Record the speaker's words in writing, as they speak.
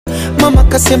Mama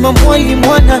kasema mwali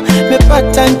mwana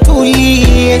mepata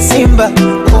ntulie Simba.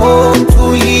 Oh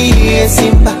ntulie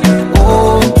Simba.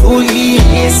 Oh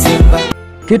ntulie Simba.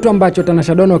 Kitu ambacho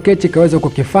Tanasha Kechi kaweza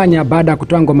kukifanya baada ya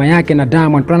kutoa ngoma yake na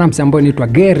Diamond Platnumz ambayo inaitwa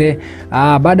Gere,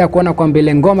 baada ya kuona kwamba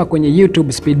ile ngoma kwenye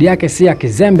YouTube speed yake si ya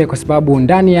kizembe, kwa sababu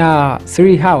ndani ya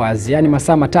 3 hours, yani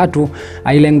masaa matatu,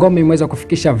 ile ngoma imeweza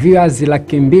kufikisha viewers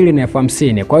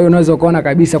 250,000. Kwa hiyo unaweza kuona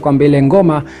kabisa kwamba ile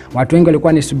ngoma watu wengi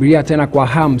walikuwa nisubiria tena kwa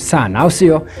hamu sana, au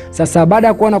sio? Sasa baada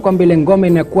ya kuona kwamba ile ngoma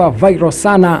inakuwa viral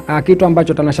sana, kitu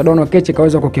ambacho Tanasha Kechi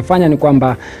kaweza kukifanya ni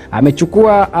kwamba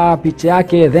amechukua picha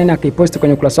yake then akipost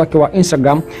kwenye ukurasa wake wa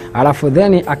Instagram, alafu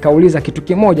then akauliza kitu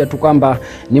kimoja tu kwamba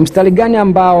ni mstari gani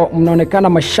ambao mnaonekana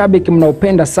mashabiki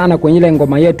mnaupenda sana kwenye ile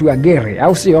ngoma yetu ya Gere,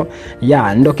 au sio?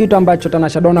 Ya, ndio kitu ambacho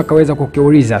Tanasha kaweza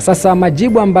kukiuliza. Sasa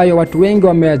majibu ambayo watu wengi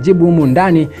wameyajibu humu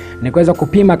ndani ni kuweza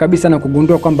kupima kabisa na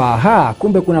kugundua kwamba aha,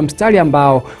 kumbe kuna mstari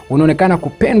ambao unaonekana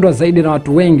kupendwa zaidi na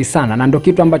watu wengi sana, na ndio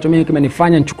kitu ambacho mimi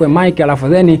kimenifanya nichukue mic alafu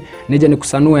then nije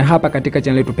nikusanue hapa katika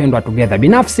channel yetu pendwa Together.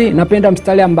 Binafsi napenda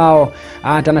mstari ambao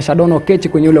Tanasha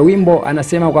Kechi kwenye ule wimbo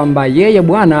anasema kwamba yeye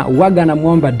bwana waga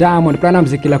anamuomba Diamond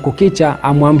Platnumz kila kukicha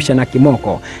amuamshe na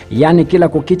kimoko. Yani kila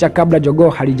kukicha kabla jogoo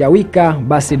halijawika,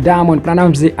 basi Diamond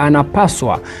Platnumz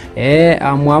anapaswa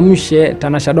amuamshe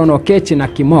Tanasha Kechi na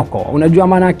kimoko. Unajua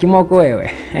maana kimoko wewe?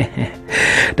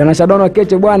 Tanasha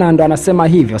Kechi bwana ndo anasema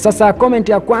hivyo. Sasa comment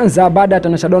ya kwanza baada ya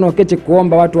Tanasha Kechi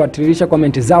kuomba watu watiririsha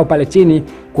comment zao pale chini,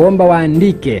 kuomba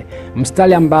waandike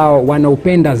mstari ambao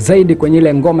wanaupenda zaidi kwenye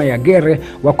ile ngoma ya Gere.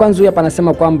 Wa kwanza hapa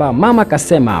anasema kwamba mama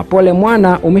kasema pole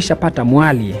mwana umeshapata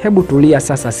mwali, hebu tulia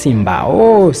sasa Simba.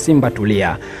 Oh Simba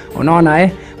tulia. Unaona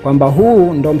kwamba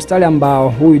huu ndo mstari ambao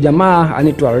huyu jamaa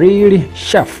anaitwa Really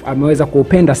Chef ameweza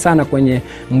kuupenda sana kwenye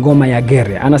ngoma ya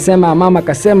Gere. Anasema mama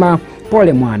kasema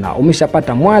pole mwana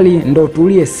umeshapata mwali, ndo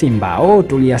tulie Simba. Oh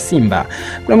tulia Simba.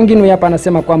 Kuna mwingine hapa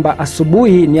anasema kwamba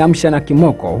asubuhi ni amsha na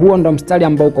kimoko. Huo ndo mstari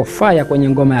ambao uko fire kwenye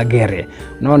ngoma ya Gere.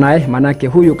 Unaona maana yake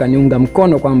huyu kaniunga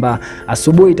mkono kwamba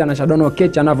asubuhi Tanasha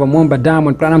Kechi anavyomuomba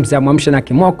Diamond Platnumz amwamshe na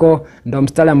kimoko ndo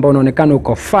mstari ambao unaonekana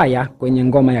uko fire kwenye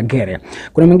ngoma ya Gere.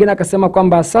 Kuna mwingine akasema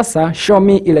kwamba sasa show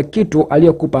me ile kitu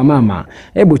aliyokupa mama,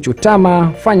 hebu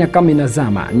chutama fanya kama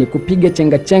inazama, nikupige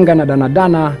chenga chenga na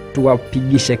danadana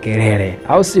tuwapigishe kelele,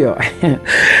 au sio?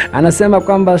 Anasema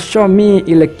kwamba show me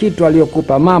ile kitu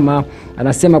aliyokupa mama,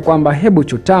 anasema kwamba hebu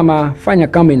chutama fanya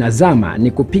kama inazama,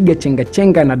 nikupige chenga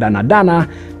chenga na danadana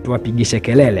tuwapigishe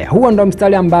kelele. Huo ndo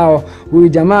mstari ambao huyu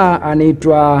jamaa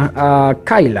anaitwa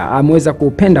Kyla ameweza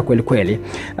kuupenda kweli kweli.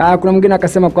 Kuna mwingine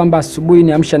akasema kwamba asubuhi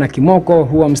ni amsha na kimoko,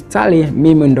 huo mstari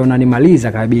mimi ndo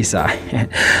nanimaliza kabisa.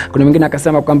 Kuna mwingine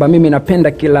akasema kwamba mimi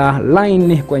napenda kila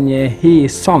line kwenye hii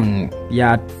song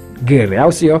ya Gere,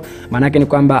 au sio? Maana yake ni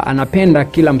kwamba anapenda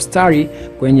kila mstari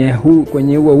kwenye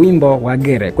huo wimbo wa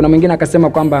Gere. Kuna mwingine akasema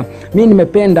kwamba mimi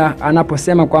nimependa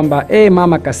anaposema kwamba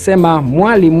mama kasema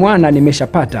mwali mwana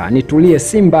nimeshapata, nitulie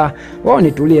Simba. Oh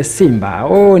nitulie Simba.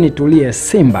 Oh nitulie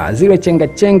Simba. Zile chenga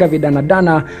chenga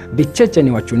vidanadana vicheche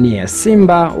ni wachunie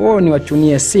Simba. Oh ni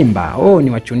wachunie Simba. Oh ni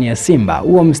wachunie Simba.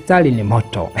 Huo mstari ni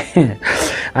moto.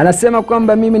 Anasema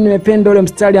kwamba mimi nimependa ule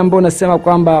mstari ambao unasema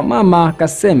kwamba mama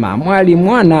kasema mwali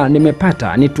mwana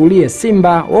nimepata, nitulie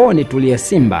Simba. Oh nitulie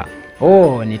Simba.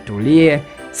 Oh nitulie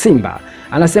Simba.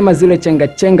 Anasema zile chenga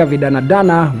chenga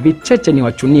vidanadana vicheche ni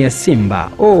wachunie Simba.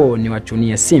 Oh ni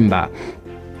wachunie Simba.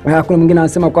 Kuna mwingine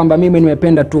anasema kwamba mimi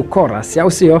nimependa tu chorus,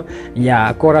 au sio?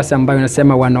 Ya chorus ambayo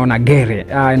inasema wanaona Gere.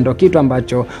 Ndio kitu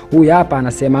ambacho huyu hapa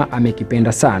anasema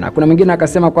amekipenda sana. Kuna mwingine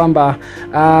akasema kwamba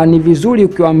ni vizuri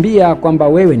ukiwaambia kwamba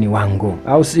wewe ni wangu,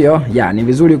 au sio? Ya ni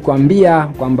vizuri kuambia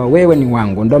kwamba wewe ni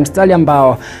wangu. Ndio mstari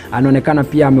ambao anaonekana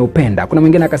pia ameupenda. Kuna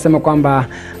mwingine akasema kwamba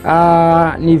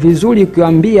ni vizuri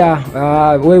ukiwaambia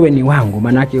wewe ni wangu.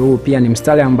 Maana yake huu pia ni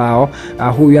mstari ambao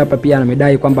huyu hapa pia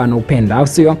anamedai kwamba anaupenda, au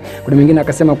sio? Kuna mwingine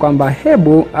akasema kwamba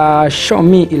hebu show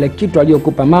me ile kitu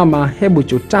aliyokupa mama, hebu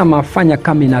chutama fanya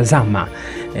kama inazama.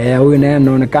 Huyu naye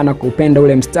anaonekana kupenda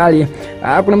ule mstari.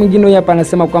 Kuna mwingine hapa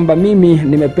anasema kwamba mimi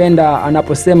nimependa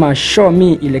anaposema show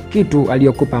me ile kitu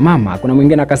aliyokupa mama. Kuna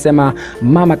mwingine akasema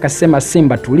mama kasema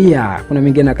Simba tulia. Kuna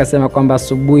mwingine akasema kwamba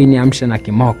asubuhi ni amsha na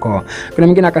kimoko. Kuna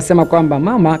mwingine akasema kwamba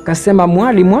mama kasema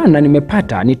mwali mwana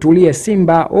nimepata, nitulie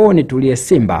Simba. Oh nitulie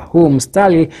Simba. Huu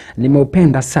mstari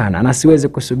nimeupenda sana na siwezi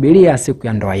kusubiria siku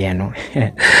ya ndoa yenu.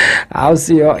 Au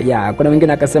sio? Ya kuna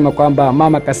mwingine akasema kwamba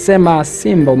mama kasema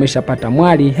Simba umeshapata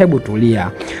mwali, hebu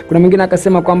tulia. Kuna mwingine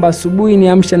akasema kwamba asubuhi ni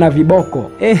amsha na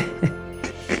viboko.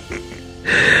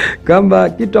 kwamba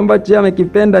kitu ambacho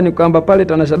amekipenda ni kwamba pale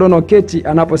Tanasha Dono Kechi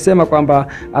anaposema kwamba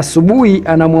asubuhi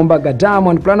anamuomba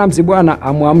Diamond Platnumz bwana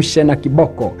amuamshe na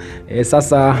kiboko.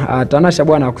 Sasa Tanasha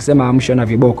bwana hakusema aamshwe na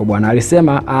viboko bwana,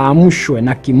 alisema aamshwe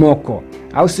na kimoko,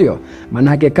 au sio?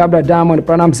 Maana yake kabla Diamond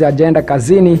Platnumz hajaenda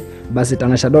kazini, basi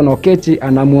Tanasha Dono Kechi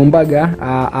anamuombaga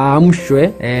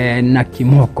aamshwe na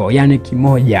kimoko, yani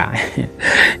kimoja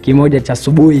kimoja cha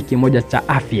asubuhi, kimoja cha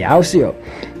afya, au sio?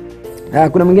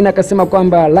 Kuna mwingine akasema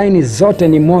kwamba line zote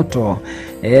ni moto.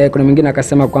 Kuna mwingine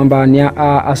akasema kwamba ni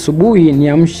asubuhi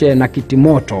niamshe na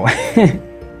kitimoto.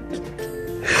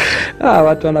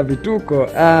 Watu wana vituko.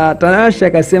 Tanasha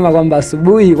akasema kwamba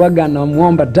asubuhi waga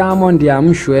anamuomba Diamond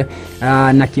aamshwe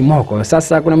na kimoko.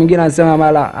 Sasa kuna mwingine anasema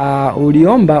mara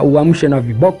uliomba uamshe na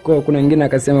viboko. Kuna mwingine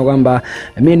akasema kwamba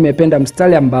mimi nimependa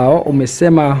mstari ambao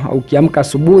umesema ukiamka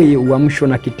asubuhi uamshwe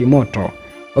na kitimoto.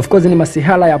 Of course ni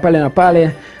masihala ya pale na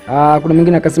pale. Kuna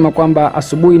mwingine akasema kwamba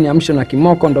asubuhi niamshe na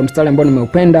kimoko ndo mstari ambao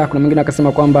nimeupenda. Kuna mwingine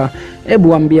akasema kwamba hebu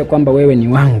waambie kwamba wewe ni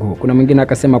wangu. Kuna mwingine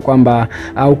akasema kwamba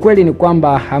ukweli ni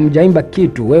kwamba hamjaimba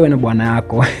kitu wewe na bwana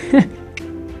yako.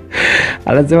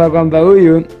 Anasema kwamba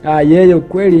huyu yeye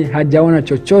ukweli hajaona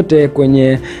chochote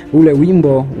kwenye ule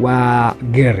wimbo wa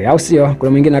Gere, au sio?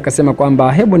 Kuna mwingine akasema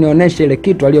kwamba hebu nionyeshe ile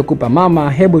kitu aliyokupa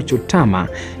mama, hebu chutama,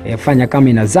 fanya kama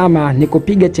inazama,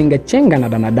 nikupige chenga chenga na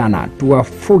danadana,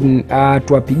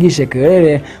 tuwapigishe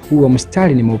kelele, huo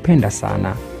mstari nimeupenda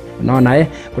sana. Unaona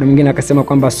Kuna mwingine akasema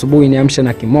kwamba asubuhi niamshe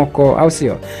na kimoko, au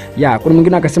sio? Kuna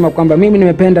mwingine akasema kwamba mimi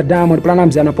nimependa Diamond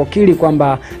Platnumz anapokiri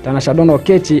kwamba Tanasha Dono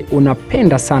Kechi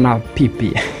unapenda sana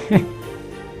pipi.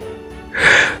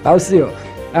 Au sio?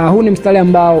 Huu ni mstari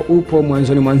ambao upo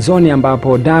mwanzoni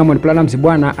ambapo Diamond Platnumz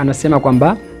bwana anasema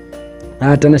kwamba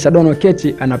Tanasha Dono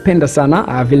Kechi anapenda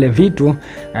sana vile vitu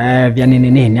vya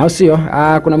nini, au sio?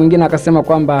 Kuna mwingine akasema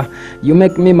kwamba you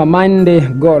make me my mind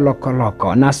go loko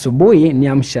loko, na asubuhi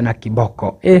niamshe na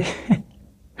kiboko.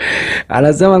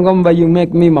 Anasema kwamba you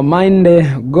make me my mind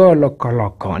go loko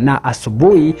loko, na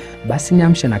asubuhi basi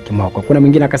niamshe na kimoko. Kuna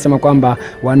mwingine akasema kwamba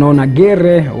wanaona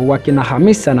Gere wakina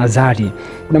Hamisa na Zari.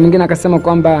 Kuna mwingine akasema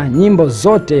kwamba nyimbo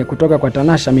zote kutoka kwa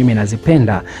Tanasha mimi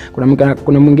nazipenda.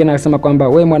 Kuna mwingine akasema kwamba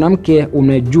wewe mwanamke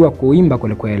umejua kuimba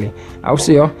kweli kweli, au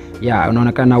sio?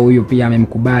 Unaonekana huyu pia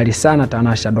amemkubali sana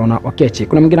Tanasha Dono Kechi.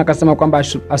 Kuna mwingine akasema kwamba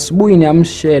asubuhi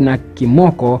niamshe na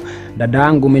kimoko, dada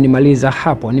yangu umenimaliza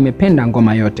hapo, nimependa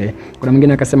ngoma yote. Kuna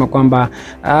mwingine akasema kwamba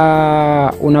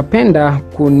unapenda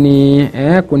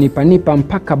kunipanipa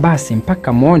mpaka basi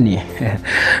mpaka moni.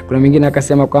 Kuna mwingine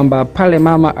akasema kwamba pale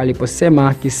mama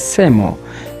aliposema kisemo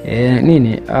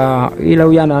ila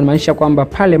huyu anamaanisha kwamba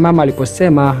pale mama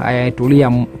aliposema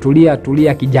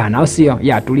tulia kijana, au sio?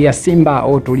 Tulia simba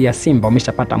au tulia simba,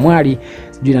 umeshapata mwali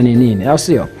sijui na nini, au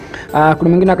sio? Kuna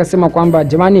mwingine akasema kwamba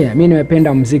jamani mimi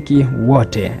nimependa muziki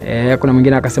wote. Kuna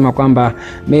mwingine akasema kwamba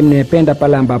mimi nimependa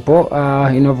pale ambapo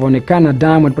inavyoonekana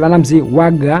Diamond Platnumz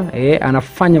waga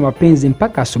anafanya mapenzi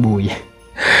mpaka asubuhi.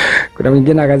 Kuna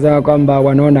mwingine akasema kwamba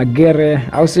wanaona Gere,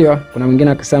 au sio? Kuna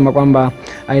mwingine akasema kwamba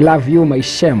I love you my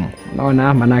shame.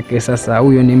 Unaona manake sasa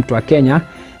huyo ni mtu wa Kenya,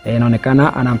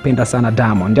 inaonekana anampenda sana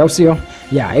Diamond, au sio?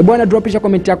 Bwana dropisha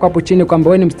comment yako hapo chini kwamba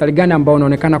wewe ni mstari gani ambao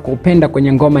unaonekana kuupenda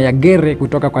kwenye ngoma ya Gere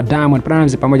kutoka kwa Diamond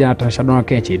Platnumz pamoja na Tanasha Dono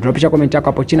Kechi. Dropisha comment yako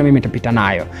hapo chini, mimi nitapita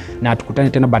nayo na tukutane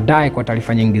tena baadaye kwa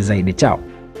taarifa nyingi zaidi. Chao.